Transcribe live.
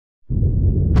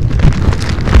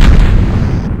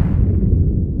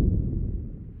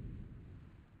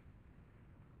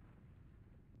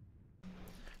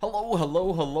Hello,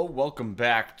 hello, hello. Welcome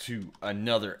back to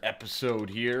another episode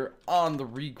here on the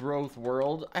Regrowth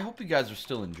world. I hope you guys are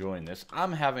still enjoying this.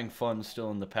 I'm having fun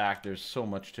still in the pack. There's so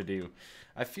much to do.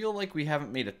 I feel like we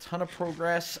haven't made a ton of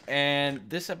progress, and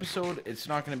this episode, it's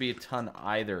not going to be a ton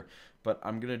either, but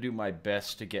I'm going to do my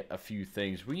best to get a few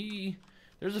things.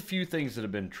 There's a few things that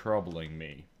have been troubling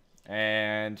me,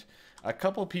 and a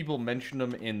couple people mentioned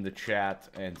them in the chat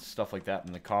and stuff like that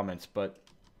in the comments, but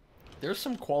there's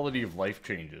some quality of life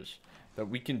changes that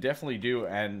we can definitely do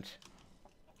and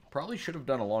probably should have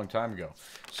done a long time ago.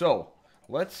 So,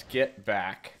 let's get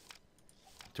back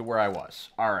to where I was.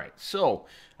 Alright, so,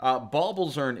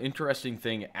 baubles are an interesting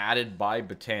thing added by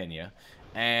Britannia,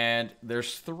 and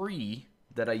there's three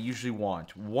that I usually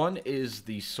want. One is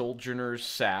the Sojourner's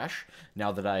Sash.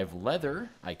 Now that I have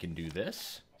leather, I can do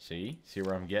this. See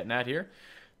where I'm getting at here?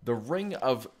 The Ring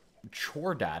of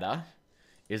Chordata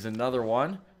is another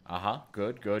one.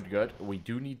 Good, good, good. We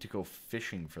do need to go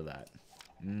fishing for that.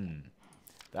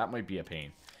 That might be a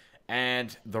pain.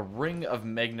 And the Ring of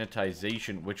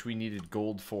Magnetization, which we needed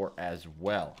gold for as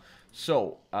well.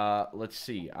 So, let's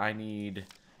see. I need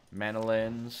Mana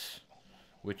Lens,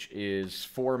 which is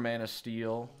 4 mana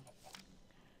steel.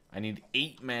 I need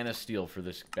 8 mana steel for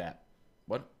this bat.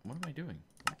 What am I doing?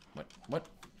 What?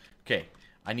 Okay.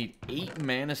 I need 8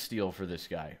 mana steel for this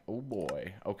guy. Oh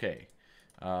boy. Okay.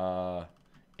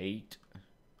 8,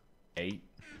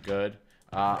 good.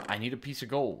 I need a piece of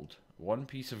gold. 1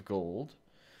 piece of gold.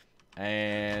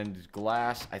 And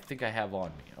glass, I think I have on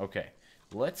me. Okay,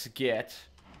 let's get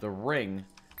the Ring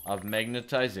of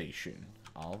Magnetization.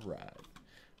 Alright,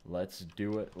 let's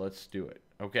do it,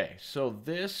 Okay, so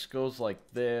this goes like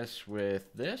this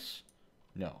with this?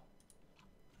 No.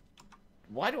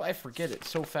 Why do I forget it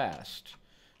so fast?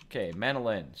 Okay, Mana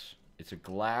Lens. It's a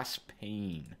glass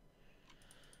pane.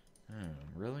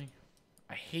 Really?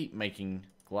 I hate making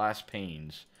glass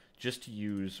panes just to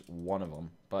use one of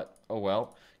them, but oh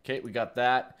well. Okay, we got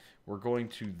that. We're going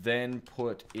to then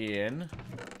put in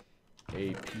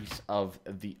a piece of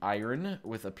the iron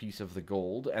with a piece of the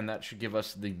gold, and that should give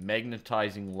us the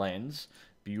magnetizing lens.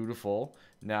 Beautiful.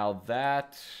 Now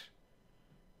that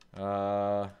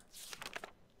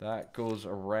goes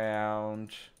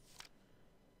around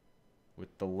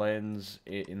with the lens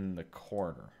in the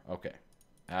corner. Okay.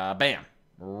 Bam.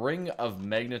 Ring of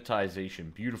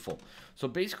Magnetization. Beautiful. So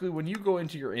basically, when you go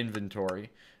into your inventory,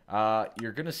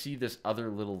 you're going to see this other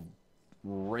little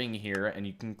ring here, and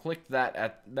you can click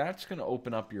that. That's going to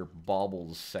open up your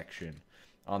Baubles section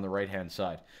on the right-hand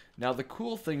side. Now, the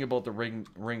cool thing about the ring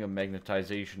of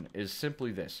Magnetization is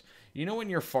simply this. You know when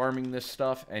you're farming this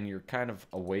stuff, and you're kind of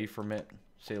away from it,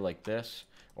 say like this,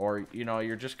 or, you know,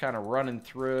 you're just kind of running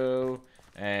through,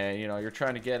 and, you know, you're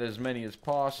trying to get as many as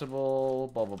possible,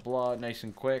 blah, blah, blah, nice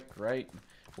and quick, right?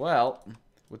 Well,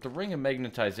 with the Ring of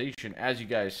Magnetization, as you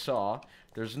guys saw,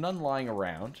 there's none lying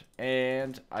around,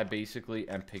 and I basically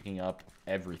am picking up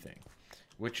everything,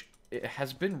 which it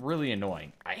has been really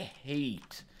annoying. I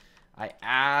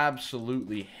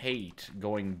absolutely hate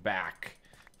going back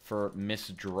for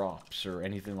missed drops or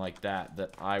anything like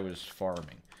that I was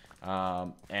farming.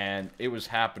 And it was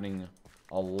happening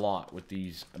a lot with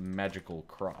these magical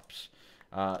crops.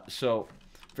 So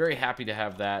very happy to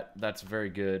have that. That's very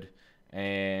good,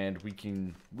 and we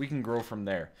can grow from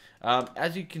there.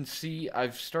 As you can see,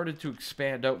 I've started to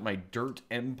expand out my dirt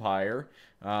empire,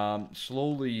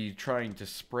 slowly trying to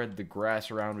spread the grass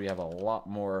around. We have a lot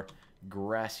more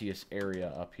grassiest area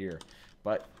up here,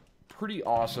 but pretty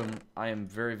awesome. I am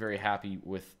very, very happy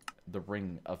with the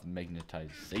Ring of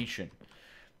Magnetization.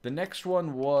 The next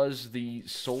one was the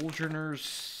Sojourner's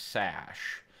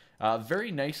Sash.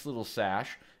 Very nice little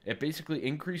sash. It basically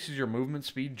increases your movement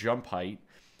speed, jump height,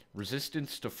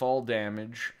 resistance to fall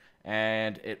damage,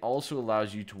 and it also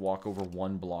allows you to walk over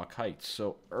 1 block height.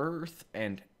 So earth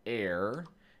and air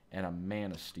and a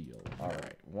mana steel.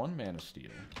 Alright, 1 mana steel.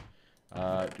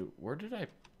 Where did I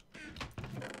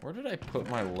put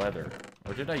my leather?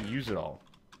 Or did I use it all?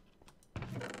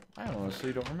 I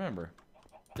honestly don't remember.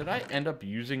 Did I end up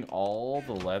using all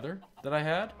the leather that I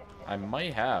had? I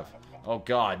might have. Oh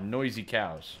god, noisy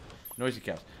cows. Noisy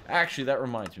cows. Actually, that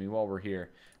reminds me, while we're here,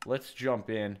 let's jump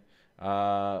in.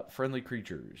 Friendly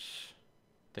creatures.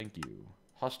 Thank you.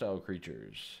 Hostile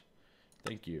creatures.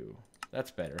 Thank you.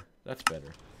 That's better. That's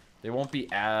better. They won't be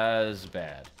as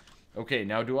bad. Okay,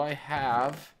 now do I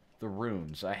have the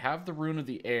runes? I have the rune of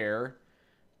the air,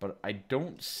 but I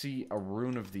don't see a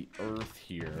rune of the earth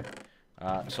here.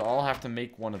 So I'll have to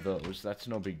make one of those. That's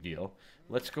no big deal.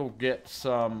 Let's go get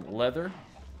some leather.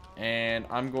 And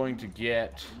I'm going to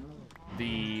get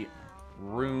the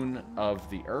rune of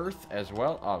the earth as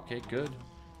well. Okay, good.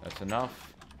 That's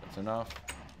enough. That's enough.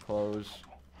 Close.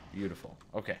 Beautiful.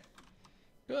 Okay.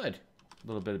 Good. A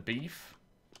little bit of beef.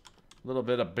 A little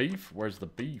bit of beef. Where's the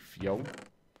beef, yo?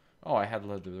 Oh, I had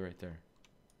leather right there.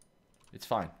 It's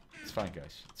fine. It's fine,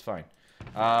 guys. It's fine.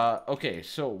 Okay,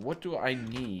 so what do I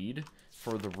need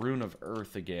for the Rune of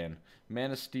Earth again?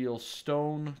 Mana Steel,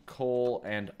 stone, coal,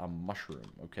 and a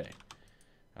mushroom. Okay.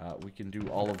 We can do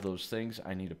all of those things.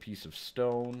 I need a piece of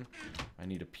stone. I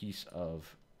need a piece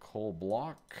of coal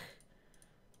block.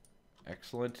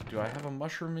 Excellent. Do I have a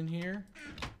mushroom in here?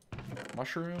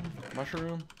 Mushroom?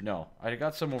 Mushroom? No. I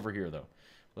got some over here, though.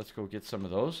 Let's go get some of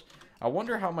those. I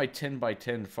wonder how my 10 by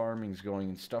 10 farming's going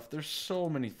and stuff. There's so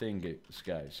many things,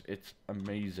 guys. It's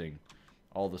amazing,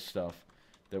 all the stuff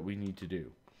that we need to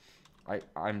do.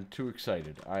 I'm too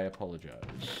excited. I apologize.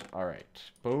 All right.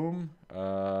 Boom.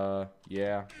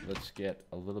 Yeah, let's get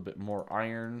a little bit more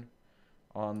iron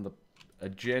on the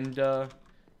agenda.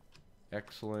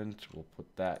 Excellent. We'll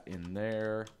put that in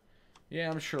there.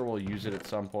 Yeah, I'm sure we'll use it at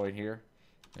some point here.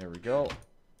 There we go.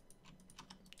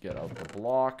 Get out the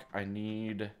block. I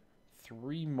need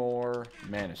 3 more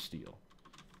mana steel.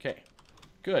 Okay,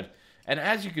 good. And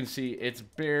as you can see, it's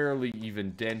barely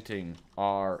even denting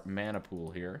our mana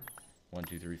pool here. 1,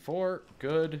 2, 3, 4.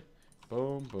 Good.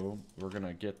 Boom, boom. We're going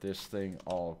to get this thing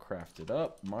all crafted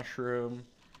up. Mushroom.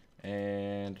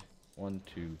 And 1,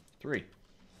 2, 3.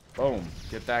 Boom.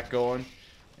 Get that going.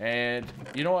 And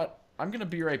you know what? I'm going to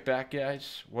be right back,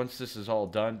 guys, once this is all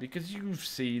done. Because you've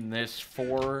seen this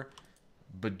 4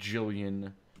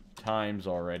 bajillion times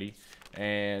already.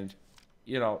 And,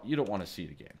 you know, you don't want to see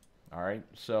it again. Alright?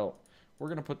 So, we're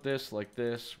going to put this like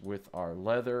this with our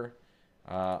leather.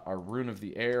 Our Rune of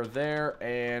the Air there.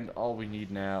 And all we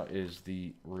need now is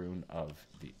the Rune of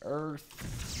the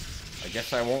Earth. I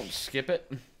guess I won't skip it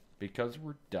because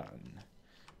we're done.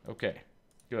 Okay.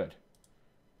 Good.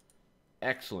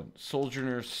 Excellent.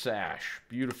 Sojourner's Sash.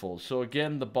 Beautiful. So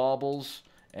again, the baubles,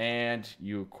 and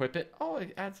you equip it. Oh,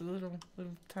 it adds a little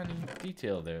tiny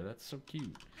detail there. That's so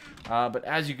cute. But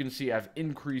as you can see, I've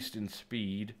increased in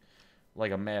speed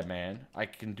like a madman. I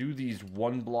can do these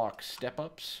 1-block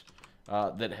step-ups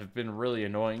that have been really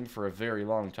annoying for a very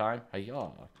long time. Hi-ya.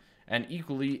 And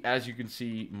equally, as you can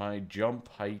see, my jump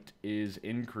height is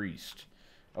increased.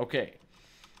 Okay.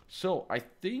 So, I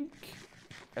think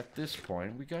at this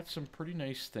point, we got some pretty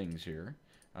nice things here.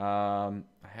 I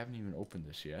haven't even opened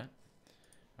this yet.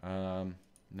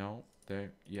 No,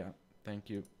 there, yeah, thank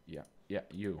you, yeah,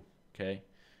 you, okay,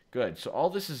 good. So all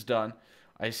this is done.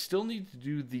 I still need to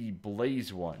do the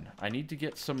blaze one. I need to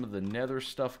get some of the nether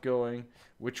stuff going,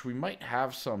 which we might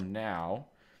have some now.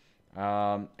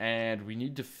 And we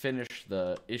need to finish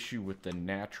the issue with the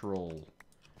natural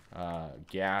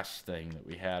gas thing that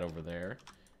we had over there.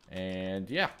 And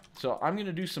yeah, so I'm going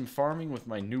to do some farming with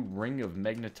my new ring of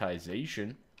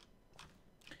magnetization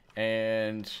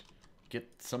and get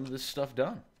some of this stuff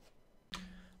done.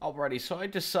 Alrighty, so I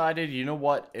decided, you know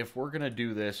what, if we're going to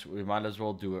do this, we might as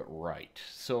well do it right.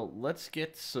 So let's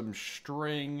get some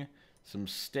string, some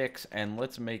sticks, and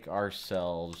let's make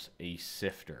ourselves a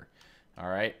sifter.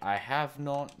 Alright, I have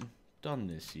not done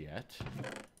this yet.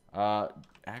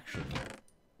 Actually,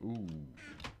 ooh,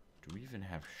 do we even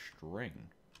have string?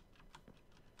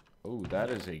 Oh, that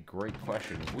is a great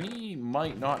question. We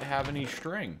might not have any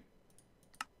string.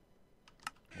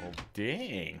 Well,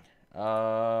 dang.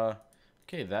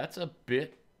 Okay, that's a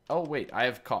bit... Oh, wait, I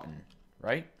have cotton,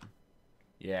 right?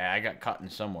 Yeah, I got cotton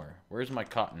somewhere. Where's my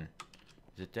cotton?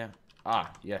 Is it down?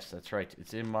 Ah, yes, that's right.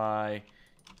 It's in my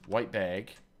white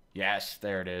bag. Yes,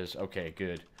 there it is. Okay,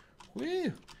 good.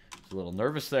 Woo! It's a little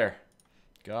nervous there.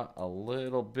 Got a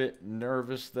little bit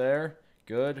nervous there.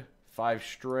 Good. 5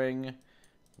 string.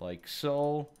 Like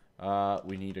so.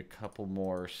 We need a couple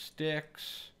more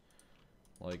sticks.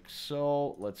 Like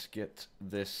so. Let's get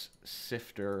this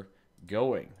sifter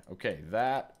going. Okay,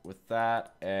 that with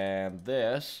that and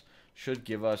this should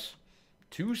give us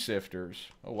 2 sifters.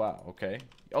 Oh, wow. Okay.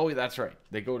 Oh, that's right.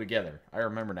 They go together. I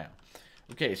remember now.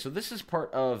 Okay, so this is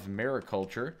part of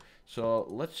mariculture. So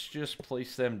let's just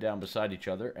place them down beside each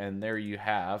other. And there you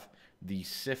have the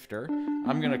sifter.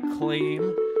 I'm going to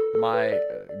claim my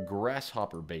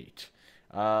grasshopper bait.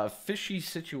 Fishy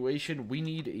situation. We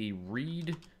need a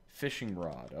reed fishing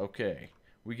rod. Okay,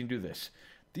 we can do this.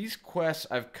 These quests,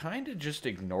 I've kind of just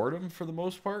ignored them for the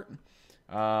most part.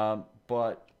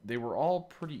 But they were all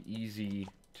pretty easy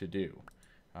to do.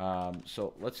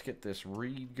 So let's get this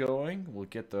reed going. We'll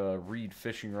get the reed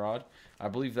fishing rod. I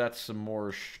believe that's some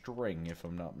more string, if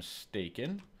I'm not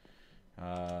mistaken.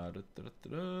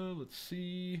 Let's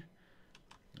see.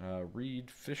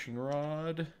 Reed fishing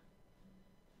rod.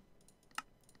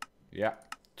 Yeah,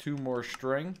 2 more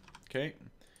string. Okay.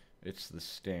 It's the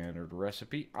standard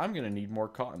recipe. I'm going to need more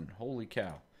cotton. Holy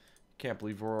cow. Can't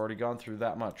believe we're already gone through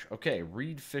that much. Okay,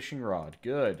 read fishing rod.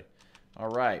 Good. All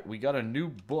right, we got a new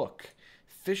book.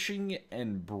 Fishing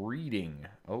and breeding.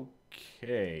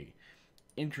 Okay.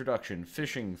 Introduction.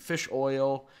 Fishing, fish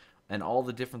oil, and all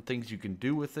the different things you can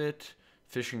do with it.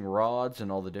 Fishing rods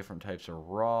and all the different types of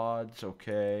rods.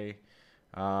 Okay.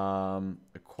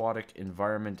 Aquatic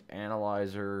environment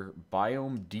analyzer.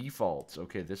 Biome defaults.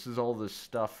 Okay, this is all this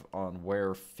stuff on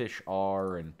where fish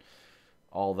are and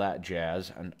all that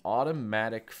jazz. An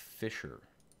automatic fisher.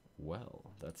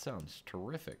 Well, that sounds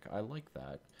terrific. I like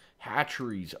that.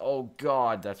 Hatcheries. Oh,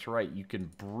 God, that's right. You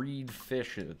can breed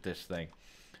fish at this thing.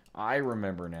 I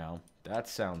remember now. That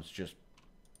sounds just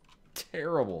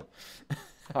terrible.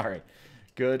 All right.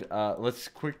 Good. Let's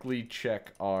quickly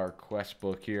check our quest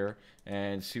book here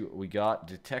and see what we got.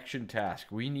 Detection task.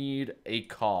 We need a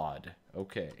cod.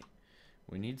 Okay.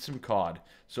 We need some cod.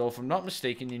 So if I'm not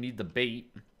mistaken, you need the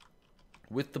bait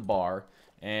with the bar,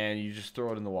 and you just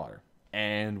throw it in the water.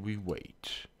 And we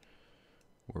wait.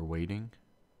 We're waiting.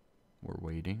 We're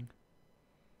waiting.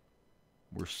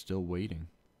 We're still waiting.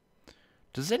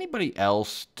 Does anybody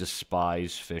else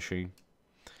despise fishing?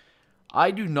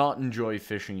 I do not enjoy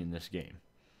fishing in this game.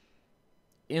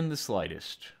 In the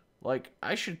slightest. Like,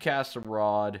 I should cast a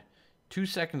rod. 2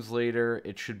 seconds later,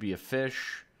 it should be a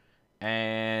fish.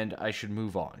 And I should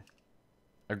move on.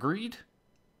 Agreed?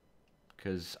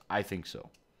 Because I think so.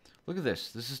 Look at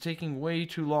this. This is taking way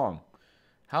too long.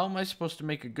 How am I supposed to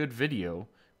make a good video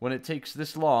when it takes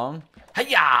this long?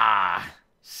 Hiya!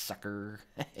 Sucker.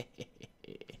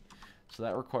 So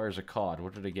that requires a cod.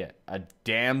 What did I get? A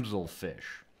damselfish.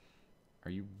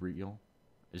 Are you real?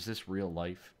 Is this real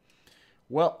life?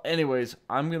 Well, anyways,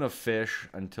 I'm going to fish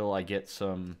until I get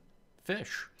some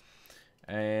fish.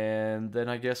 And then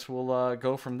I guess we'll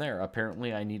go from there.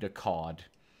 Apparently I need a cod,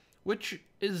 which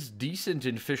is decent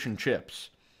in fish and chips.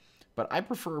 But I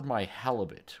prefer my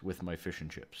halibut with my fish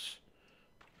and chips.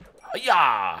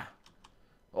 Yeah!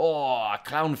 Oh,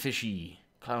 clownfishy.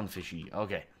 Clownfishy.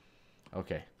 Okay.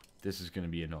 Okay. This is going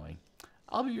to be annoying.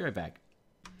 I'll be right back.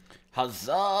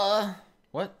 Huzzah!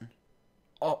 What?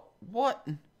 Oh, what?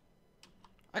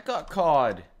 I got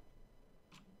cod.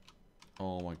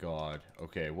 Oh my god.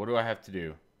 Okay, what do I have to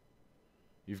do?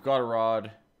 You've got a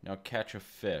rod. Now catch a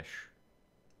fish.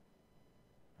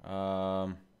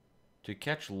 To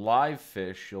catch live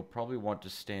fish, you'll probably want to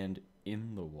stand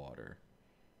in the water.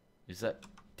 Is that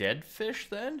dead fish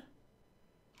then?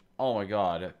 Oh my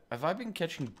god. Have I been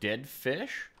catching dead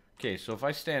fish? Okay, so if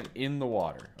I stand in the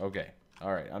water. Okay.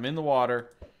 Alright, I'm in the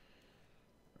water.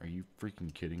 Are you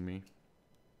freaking kidding me?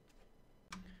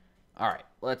 Alright,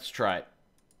 let's try it.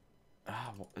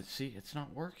 Ah, well, see, it's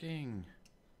not working.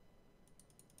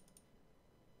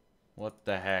 What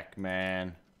the heck,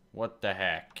 man? What the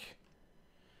heck?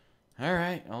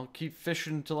 Alright, I'll keep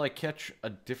fishing until I catch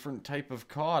a different type of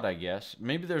cod, I guess.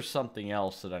 Maybe there's something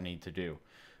else that I need to do.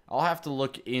 I'll have to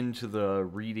look into the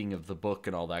reading of the book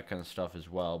and all that kind of stuff as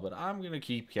well, but I'm going to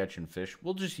keep catching fish.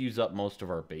 We'll just use up most of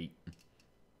our bait.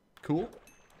 Cool?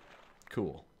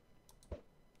 Cool.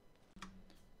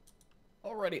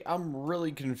 Alrighty, I'm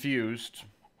really confused.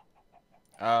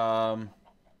 Apparently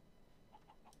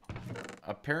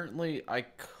I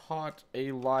caught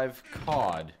a live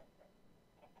cod.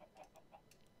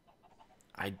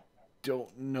 I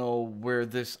don't know where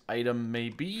this item may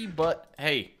be, but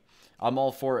hey, I'm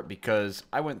all for it because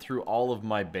I went through all of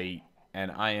my bait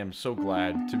and I am so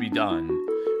glad to be done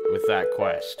with that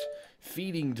quest.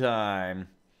 Feeding time.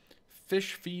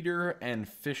 Fish feeder and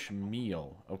fish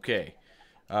meal. Okay.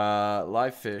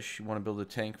 Live fish, you want to build a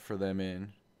tank for them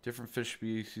in. Different fish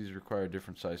species require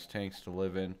different sized tanks to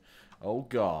live in. Oh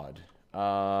god.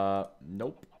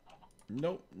 Nope.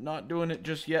 Nope, not doing it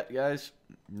just yet, guys.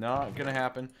 Not gonna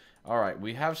happen. Alright,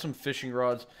 we have some fishing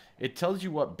rods. It tells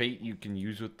you what bait you can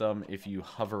use with them if you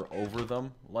hover over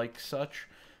them, like such.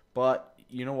 But,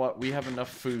 you know what? We have enough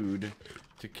food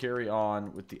to carry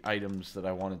on with the items that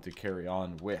I wanted to carry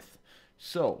on with.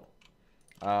 So,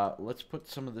 let's put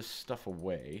some of this stuff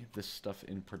away. This stuff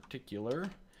in particular.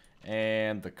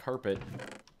 And the carpet.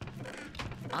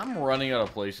 I'm running out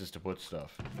of places to put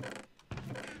stuff.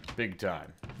 Big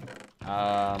time.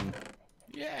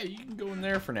 Yeah, you can go in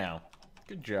there for now.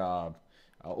 Good job.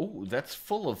 Oh, that's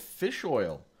full of fish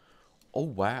oil. Oh,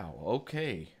 wow.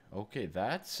 Okay. Okay,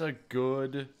 that's a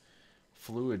good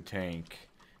fluid tank.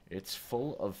 It's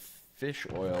full of fish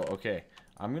oil. Okay,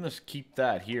 I'm going to keep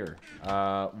that here.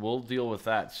 We'll deal with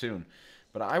that soon.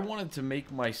 But I wanted to make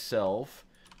myself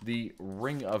the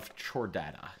ring of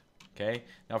chordata. Okay,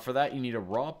 now for that you need a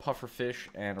raw pufferfish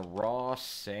and a raw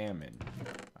salmon.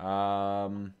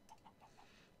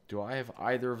 Do I have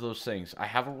either of those things? I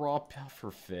have a raw puffer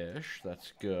fish.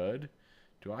 That's good.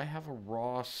 Do I have a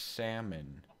raw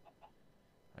salmon?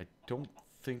 I don't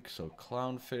think so.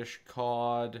 Clownfish,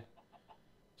 cod,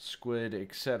 squid,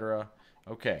 etc.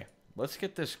 Okay, let's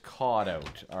get this cod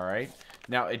out, alright?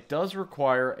 Now, it does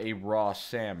require a raw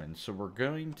salmon, so we're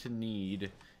going to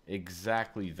need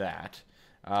exactly that.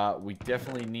 We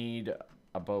definitely need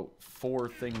about 4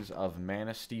 things of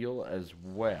mana steel as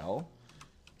well.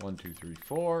 1, 2, 3,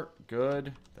 4.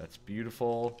 Good. That's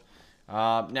beautiful.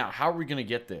 Now, how are we going to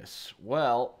get this?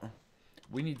 Well,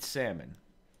 we need salmon.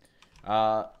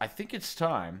 I think it's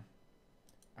time.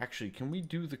 Actually, can we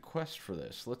do the quest for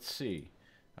this? Let's see.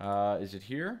 Is it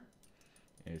here?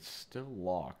 It's still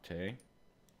locked, hey?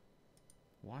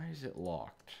 Why is it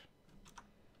locked?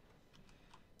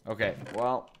 Okay,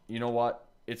 well, you know what?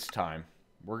 It's time.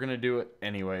 We're going to do it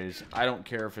anyways. I don't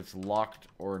care if it's locked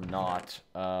or not.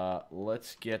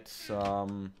 Let's get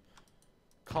some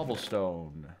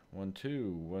cobblestone. 1,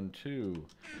 2, 1, 2.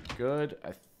 Good.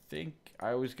 I think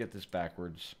I always get this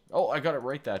backwards. Oh, I got it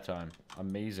right that time.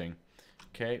 Amazing.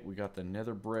 Okay, we got the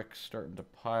nether bricks starting to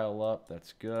pile up.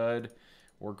 That's good.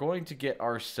 We're going to get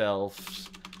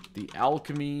ourselves the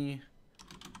alchemy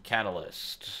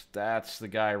catalyst. That's the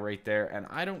guy right there. And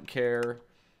I don't care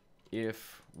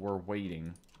if we're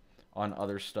waiting on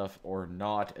other stuff or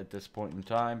not at this point in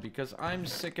time, because I'm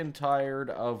sick and tired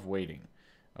of waiting.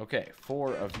 Okay,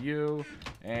 4 of you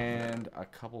and a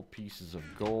couple pieces of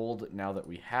gold. Now that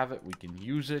we have it, we can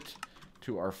use it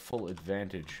to our full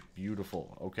advantage.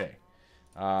 Beautiful. Okay,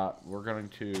 we're going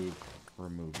to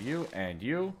remove you and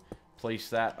you. Place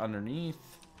that underneath.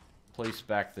 Place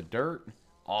back the dirt.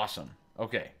 Awesome.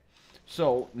 Okay.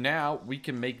 So now we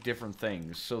can make different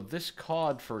things. So this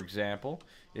cod, for example,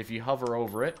 if you hover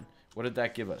over it, what did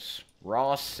that give us?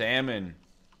 Raw salmon.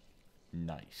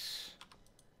 Nice.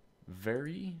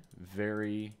 Very,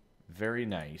 very, very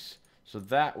nice. So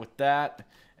that with that.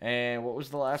 And what was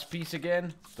the last piece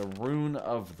again? The rune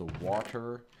of the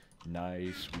water.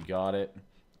 Nice. We got it.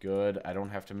 Good. I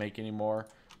don't have to make any more.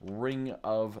 Ring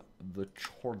of the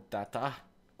Chordata.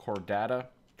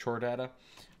 Chordata.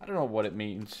 I don't know what it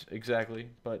means exactly,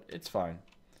 but it's fine.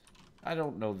 I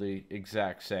don't know the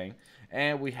exact saying.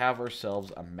 And we have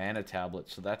ourselves a mana tablet,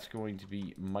 so that's going to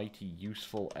be mighty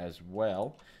useful as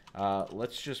well.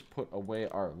 Let's just put away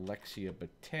our Lexia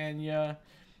Botania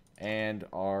and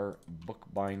our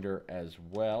bookbinder as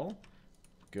well.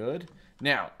 Good.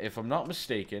 Now, if I'm not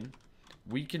mistaken,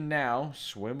 we can now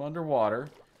swim underwater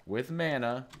with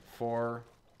mana for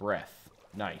breath.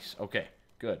 Nice. Okay,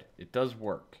 good. It does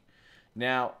work.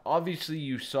 Now, obviously,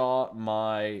 you saw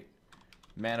my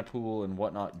mana pool and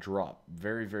whatnot drop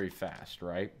very, very fast,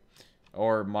 right?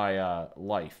 Or my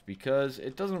life, because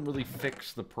it doesn't really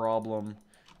fix the problem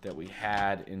that we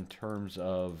had in terms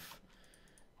of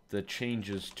the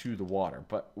changes to the water.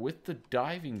 But with the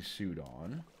diving suit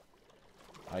on,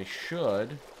 I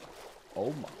should...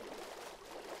 Oh my...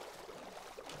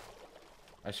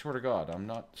 I swear to God, I'm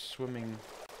not swimming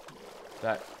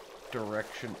that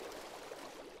direction.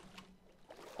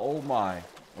 Oh my.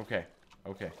 Okay.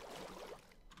 Okay.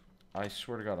 I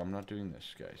swear to God, I'm not doing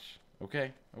this, guys.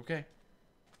 Okay. Okay.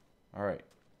 Alright.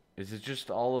 Is it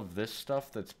just all of this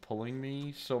stuff that's pulling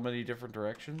me so many different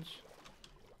directions?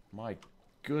 My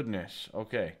goodness.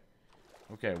 Okay.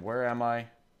 Okay, where am I?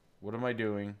 What am I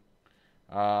doing?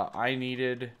 I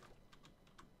need...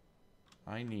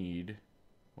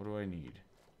 What do I need?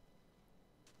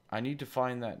 I need to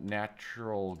find that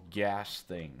natural gas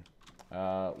thing.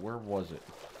 Where was it?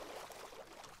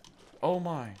 Oh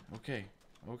my. Okay.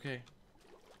 Okay.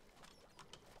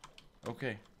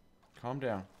 Okay. Calm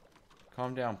down.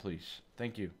 Calm down, please.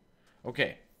 Thank you.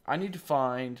 Okay. I need to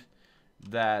find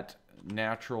that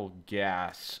natural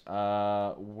gas.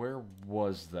 Where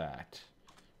was that?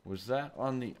 Was that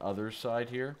on the other side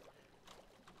here?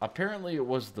 Apparently it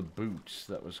was the boots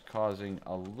that was causing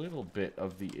a little bit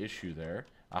of the issue there.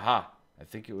 Aha! I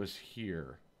think it was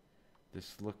here.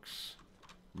 This looks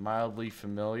mildly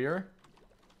familiar.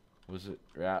 Was it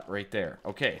right there?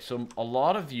 Okay, so a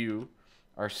lot of you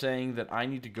are saying that I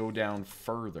need to go down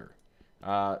further.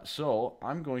 So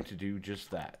I'm going to do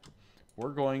just that.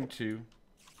 We're going to...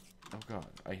 Oh god,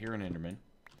 I hear an Enderman.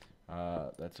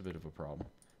 That's a bit of a problem.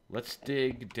 Let's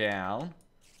dig down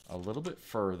a little bit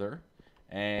further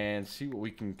and see what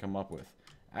we can come up with.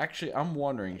 Actually, I'm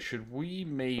wondering, should we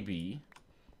maybe...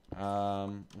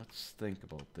 let's think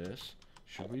about this.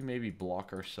 Should we maybe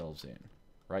block ourselves in?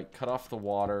 Right? Cut off the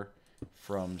water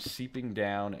from seeping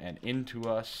down and into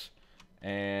us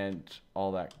and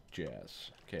all that jazz.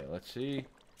 Okay, let's see.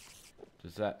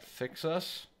 Does that fix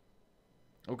us?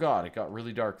 Oh god, it got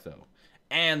really dark though.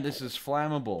 And this is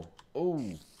flammable. Oh,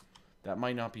 that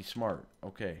might not be smart.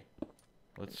 Okay.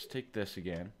 Let's take this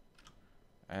again.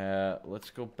 Let's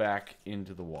go back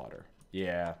into the water.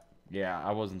 Yeah,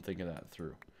 I wasn't thinking that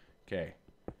through. Okay.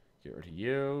 Get rid of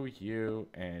you,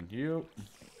 and you.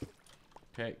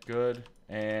 Okay, good.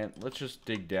 And let's just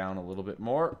dig down a little bit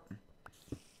more.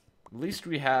 At least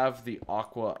we have the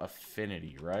aqua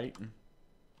affinity, right?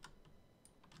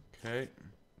 Okay.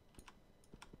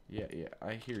 Yeah,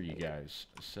 I hear you guys.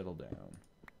 Settle down.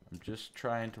 I'm just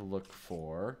trying to look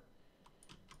for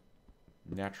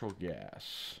natural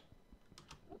gas.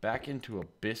 Back into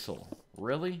abyssal.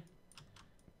 Really?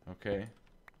 Okay.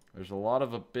 There's a lot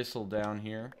of abyssal down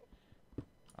here.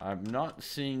 I'm not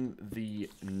seeing the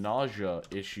nausea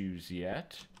issues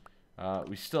yet.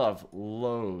 We still have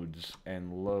loads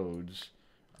and loads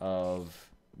of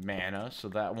mana, so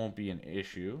that won't be an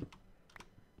issue.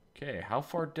 Okay, how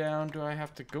far down do I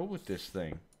have to go with this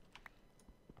thing?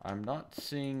 I'm not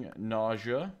seeing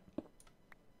nausea.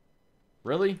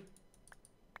 Really?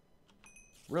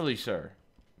 Really, sir?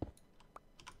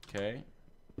 Okay.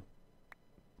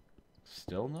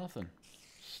 Still nothing.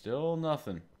 Still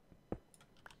nothing.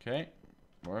 Okay.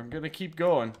 Well, I'm gonna keep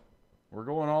going. We're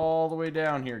going all the way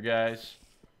down here, guys.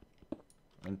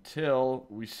 Until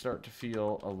we start to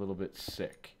feel a little bit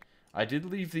sick. I did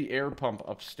leave the air pump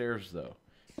upstairs, though.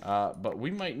 But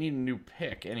we might need a new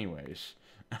pick anyways.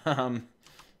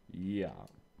 Yeah.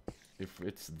 If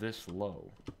it's this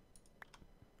low.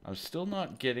 I'm still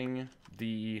not getting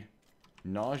the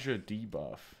nausea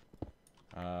debuff.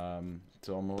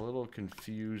 So I'm a little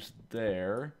confused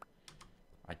there.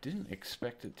 I didn't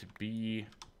expect it to be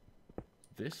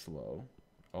this low.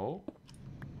 Oh.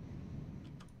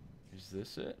 Is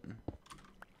this it?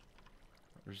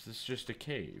 Or is this just a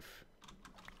cave?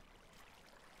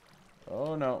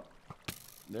 Oh no.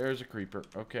 There's a creeper.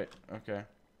 Okay, okay.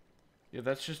 Yeah,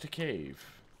 that's just a cave.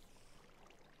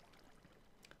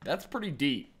 That's pretty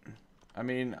deep. I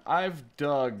mean, I've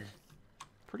dug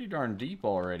pretty darn deep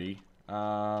already.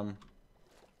 I'm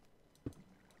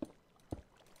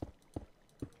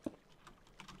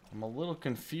a little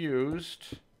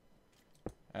confused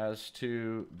as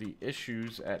to the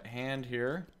issues at hand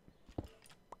here.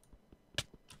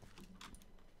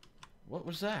 What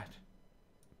was that?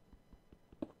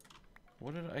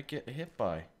 What did I get hit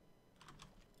by?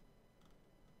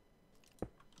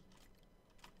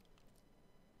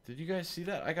 Did you guys see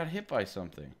that? I got hit by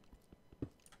something.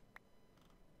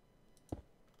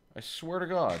 I swear to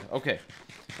God. Okay.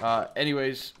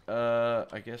 Anyways,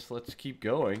 I guess let's keep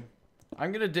going.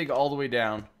 I'm gonna dig all the way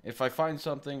down. If I find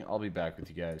something, I'll be back with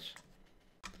you guys.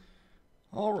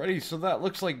 Alrighty, so that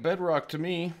looks like bedrock to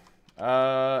me.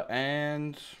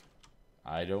 And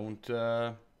I don't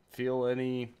feel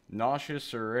any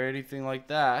nauseous or anything like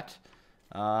that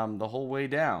the whole way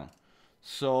down.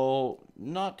 So,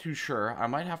 not too sure. I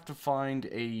might have to find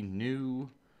a new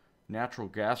natural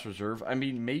gas reserve. I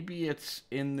mean, maybe it's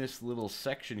in this little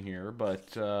section here,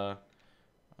 but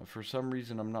for some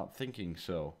reason I'm not thinking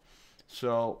so.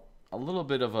 So, a little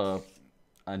bit of a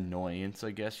annoyance,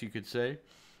 I guess you could say.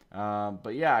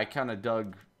 But yeah, I kind of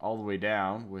dug all the way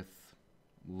down with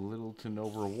little to no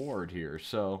reward here.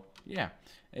 So, yeah.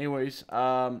 Anyways,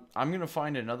 I'm going to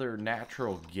find another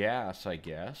natural gas, I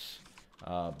guess.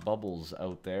 Baubles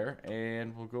out there,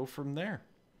 and we'll go from there.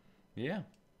 Yeah,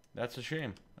 that's a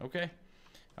shame. Okay.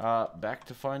 Back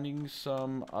to finding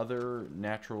some other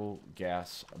natural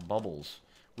gas bubbles.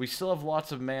 We still have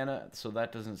lots of mana, so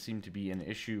that doesn't seem to be an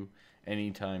issue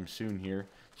anytime soon here.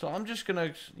 So I'm just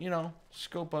gonna, you know,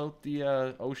 scope out the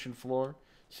ocean floor,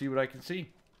 see what I can see.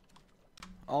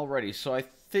 Alrighty, so I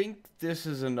think this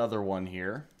is another one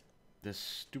here. This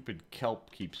stupid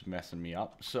kelp keeps messing me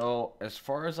up. So as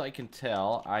far as I can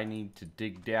tell, I need to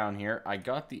dig down here. I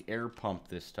got the air pump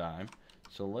this time.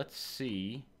 So let's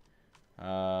see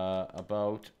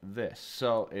about this.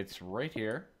 So it's right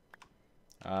here.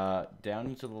 Down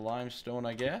into the limestone,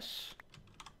 I guess.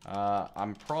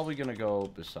 I'm probably going to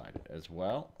go beside it as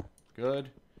well. Good.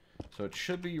 So it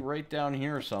should be right down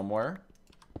here somewhere.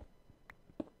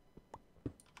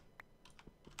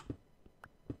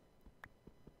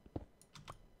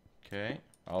 Okay.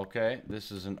 Okay.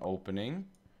 This is an opening.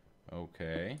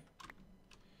 Okay.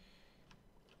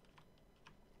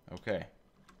 Okay.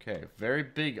 Okay. Very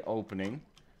big opening.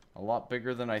 A lot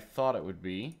bigger than I thought it would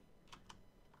be.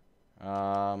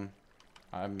 I'm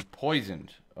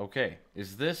poisoned. Okay.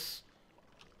 Is this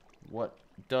what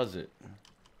does it?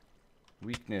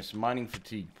 Weakness, mining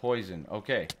fatigue, poison.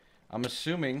 Okay. I'm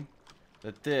assuming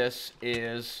that this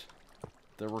is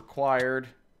the required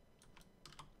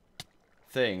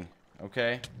thing.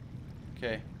 Okay.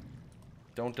 Okay.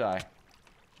 Don't die.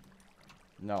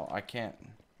 No, I can't.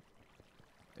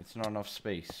 It's not enough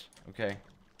space. Okay.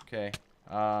 Okay.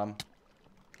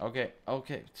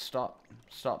 Okay. Stop.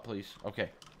 Stop, please. Okay.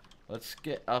 Let's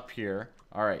get up here.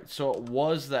 Alright, so it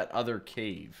was that other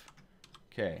cave.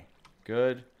 Okay.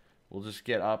 Good. We'll just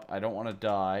get up. I don't want to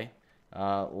die.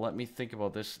 Let me think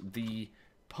about this. The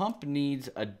pump needs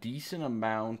a decent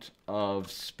amount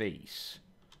of space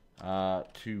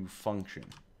to function.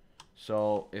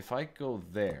 So if I go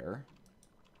there,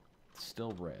 it's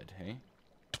still red, hey?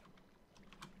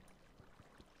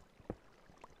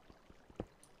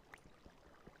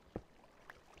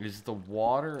 Is the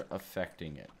water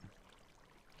affecting it?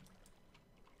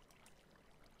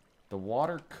 The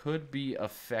water could be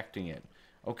affecting it.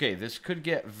 Okay, this could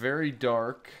get very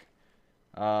dark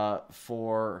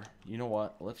for... You know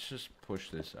what? Let's just push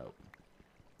this out.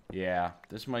 Yeah,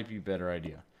 this might be a better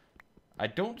idea. I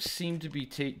don't seem to be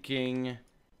taking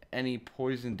any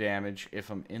poison damage if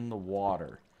I'm in the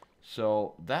water.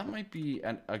 So that might be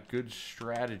a good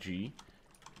strategy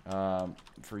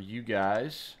for you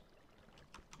guys.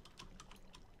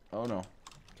 Oh no.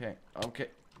 Okay, okay.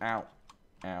 Ow.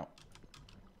 Ow.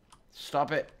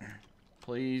 Stop it.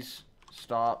 Please.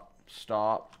 Stop.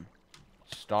 Stop.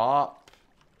 Stop.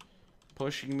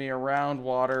 Pushing me around,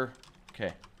 water.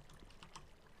 Okay.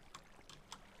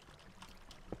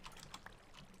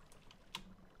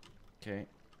 Okay.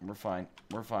 We're fine.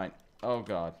 We're fine. Oh,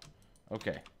 God.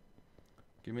 Okay.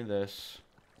 Give me this.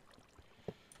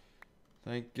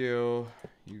 Thank you.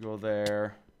 You go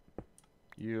there.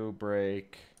 You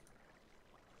break.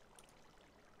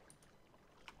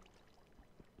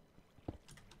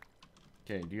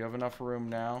 Okay, do you have enough room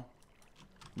now?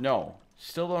 No.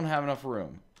 Still don't have enough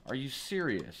room. Are you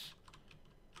serious?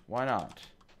 Why not?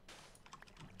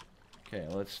 Okay,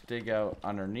 let's dig out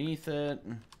underneath it.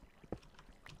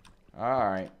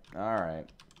 Alright, alright.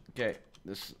 Okay,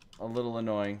 this is a little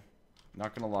annoying.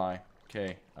 Not gonna lie.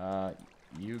 Okay,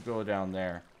 you go down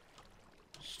there.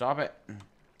 Stop it.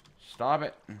 Stop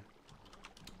it.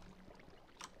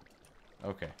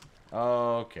 Okay.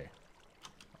 Okay.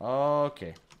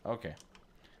 Okay. Okay.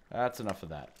 That's enough of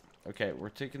that. Okay, we're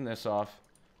taking this off.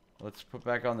 Let's put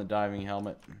back on the diving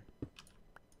helmet.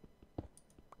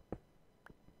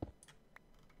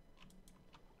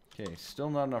 Okay, still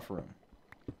not enough room.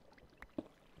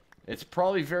 It's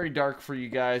probably very dark for you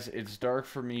guys. It's dark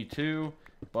for me too,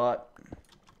 but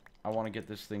I want to get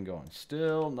this thing going.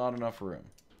 Still not enough room.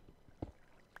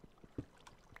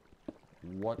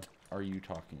 What are you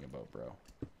talking about, bro?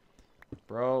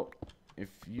 Bro, if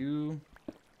you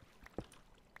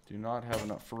do not have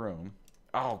enough room...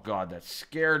 Oh, God, that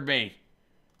scared me.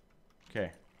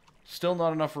 Okay. Still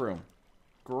not enough room.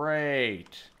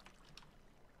 Great.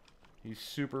 He's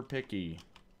super picky.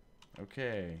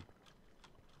 Okay.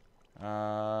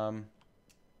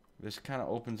 This kind of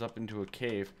opens up into a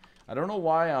cave. I don't know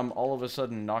why I'm all of a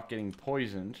sudden not getting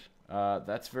poisoned.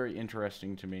 That's very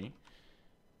interesting to me.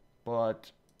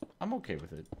 But I'm okay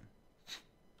with it.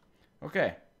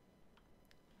 Okay.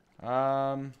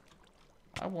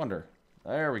 I wonder.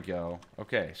 There we go.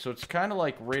 Okay, so it's kind of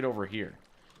like right over here.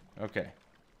 Okay.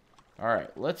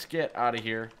 Alright, let's get out of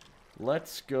here.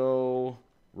 Let's go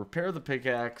repair the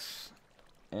pickaxe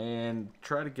and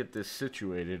try to get this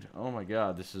situated. Oh my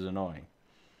god, this is annoying.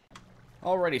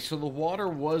 Alrighty, so the water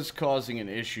was causing an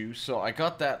issue, so I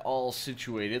got that all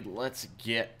situated. Let's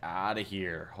get out of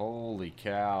here. Holy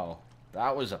cow.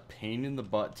 That was a pain in the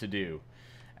butt to do.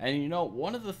 And you know,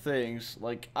 one of the things,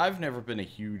 like, I've never been a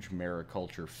huge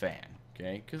mariculture fan,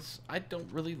 okay? Because I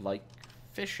don't really like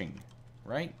fishing,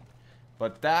 right?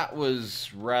 But that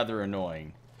was rather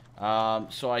annoying.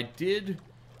 So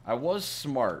I was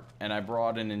smart, and I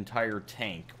brought an entire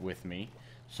tank with me.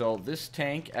 So this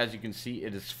tank, as you can see,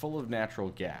 it is full of natural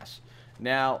gas.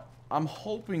 Now, I'm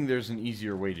hoping there's an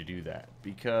easier way to do that,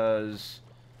 because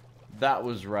that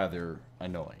was rather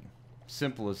annoying.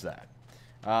 Simple as that.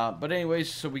 But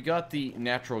anyways, so we got the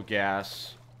natural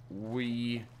gas.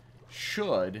 We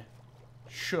should,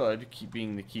 keep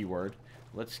being the keyword,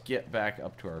 let's get back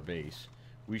up to our base.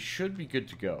 We should be good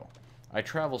to go. I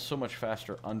travel so much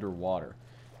faster underwater.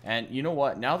 And you know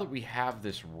what? Now that we have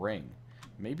this ring,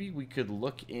 maybe we could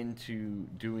look into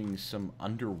doing some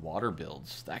underwater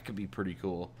builds. That could be pretty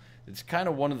cool. It's kind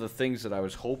of one of the things that I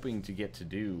was hoping to get to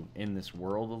do in this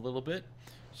world a little bit.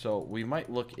 So we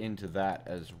might look into that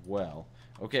as well.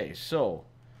 Okay, so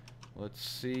let's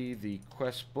see the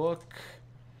quest book.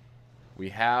 We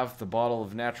have the bottle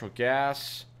of natural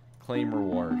gas. Claim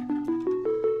reward.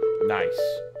 Nice.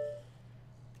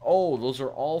 Oh, those are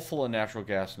all full of natural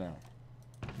gas now.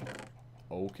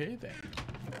 Okay, then.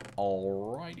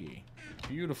 Alrighty.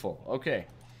 Beautiful. Okay.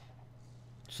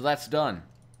 So that's done.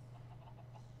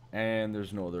 And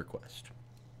there's no other quest.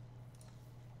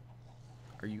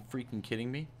 Are you freaking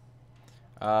kidding me?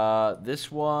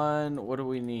 This one, what do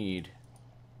we need?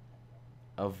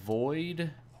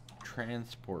 Avoid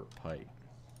transport pipe.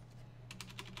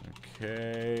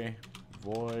 Okay.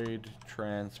 Void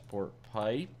transport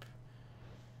pipe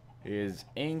is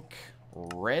ink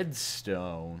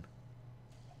redstone.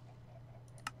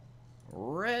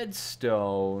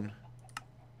 Redstone?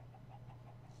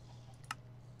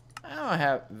 I don't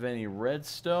have any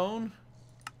redstone.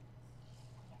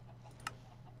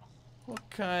 What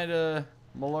kind of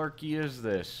malarkey is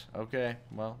this? Okay,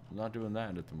 well, not doing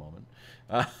that at the moment.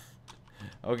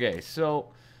 Okay, so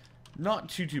not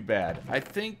too bad. I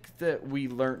think that we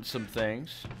learned some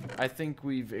things. I think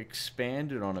we've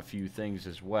expanded on a few things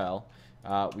as well.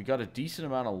 We got a decent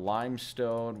amount of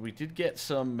limestone. We did get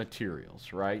some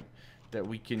materials, right, that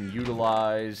we can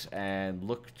utilize and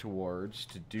look towards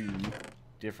to do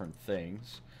different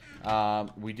things.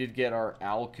 We did get our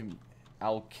alchemy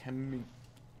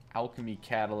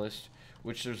catalyst,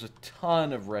 which there's a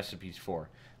ton of recipes for,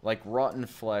 like rotten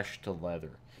flesh to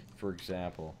leather, for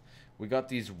example. We got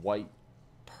these white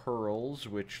pearls,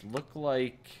 which look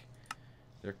like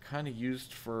they're kind of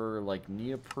used for like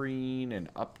neoprene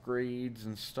and upgrades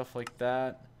and stuff like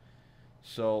that.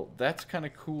 So that's kind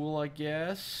of cool, I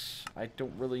guess. I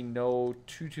don't really know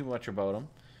too much about them,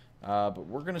 but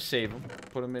we're gonna save them,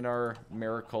 put them in our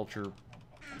mariculture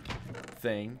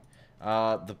thing.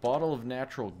 The bottle of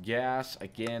natural gas,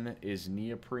 again, is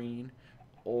neoprene,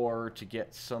 or to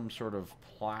get some sort of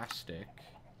plastic,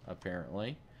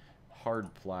 apparently.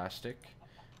 Hard plastic.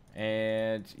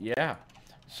 And, yeah.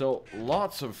 So,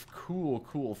 lots of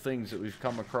cool things that we've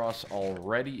come across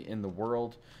already in the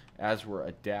world as we're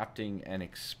adapting and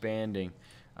expanding.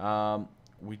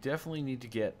 We definitely need to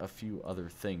get a few other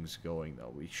things going,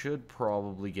 though. We should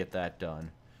probably get that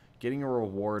done. Getting a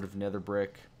reward of nether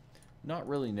brick, not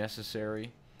really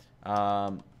necessary.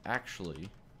 Actually,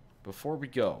 before we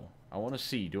go, I want to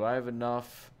see, do I have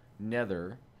enough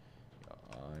nether?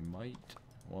 I might.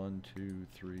 1, 2,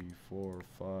 3, 4,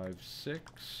 5,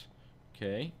 6.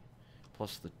 Okay.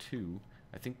 Plus the 2.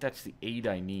 I think that's the 8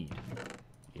 I need.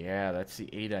 Yeah, that's the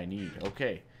 8 I need.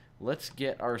 Okay. Let's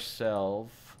get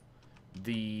ourselves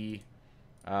the,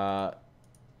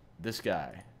 this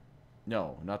guy.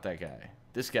 No, not that guy.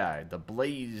 This guy. The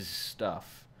blaze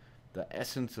stuff. The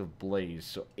essence of blaze.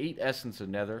 So 8 essence of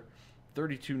nether.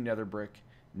 32 nether brick.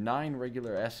 9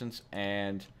 regular essence.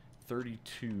 And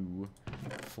 32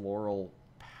 floral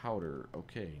powder.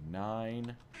 Okay,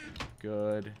 9.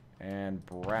 Good. And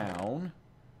brown.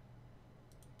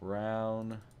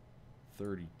 Brown.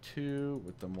 32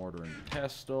 with the mortar and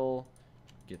pestle.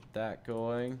 Get that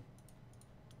going.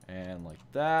 And like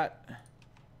that.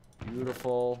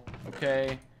 Beautiful.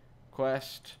 Okay.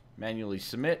 Quest. Manually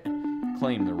submit.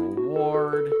 Claim the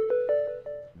reward.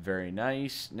 Very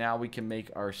nice. Now we can make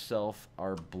ourselves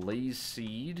our blaze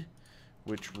seed,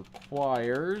 which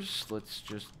requires, let's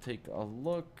just take a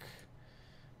look,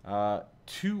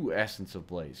 2 essence of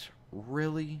blaze.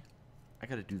 Really? I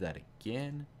gotta do that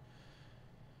again?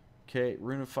 Okay,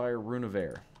 rune of fire, rune of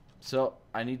air. So,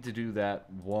 I need to do that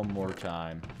one more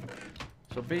time.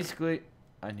 So basically,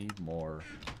 I need more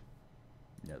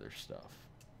nether stuff.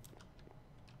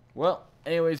 Well,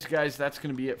 anyways, guys, that's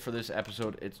going to be it for this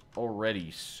episode. It's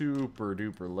already super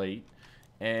duper late.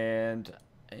 And,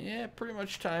 yeah, pretty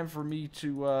much time for me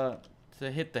to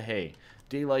hit the hay.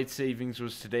 Daylight savings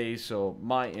was today, so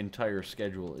my entire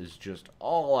schedule is just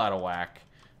all out of whack.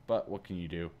 But what can you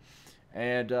do?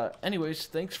 And, anyways,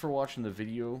 thanks for watching the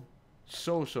video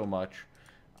so much.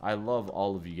 I love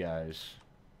all of you guys.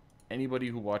 Anybody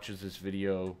who watches this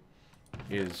video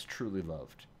is truly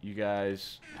loved. You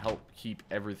guys help keep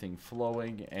everything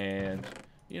flowing and,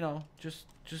 you know, just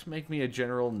make me a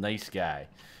general nice guy.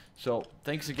 So,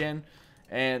 thanks again,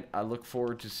 and I look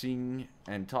forward to seeing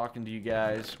and talking to you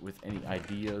guys with any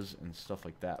ideas and stuff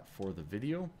like that for the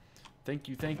video. Thank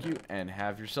you, and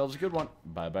have yourselves a good one.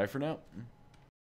 Bye-bye for now.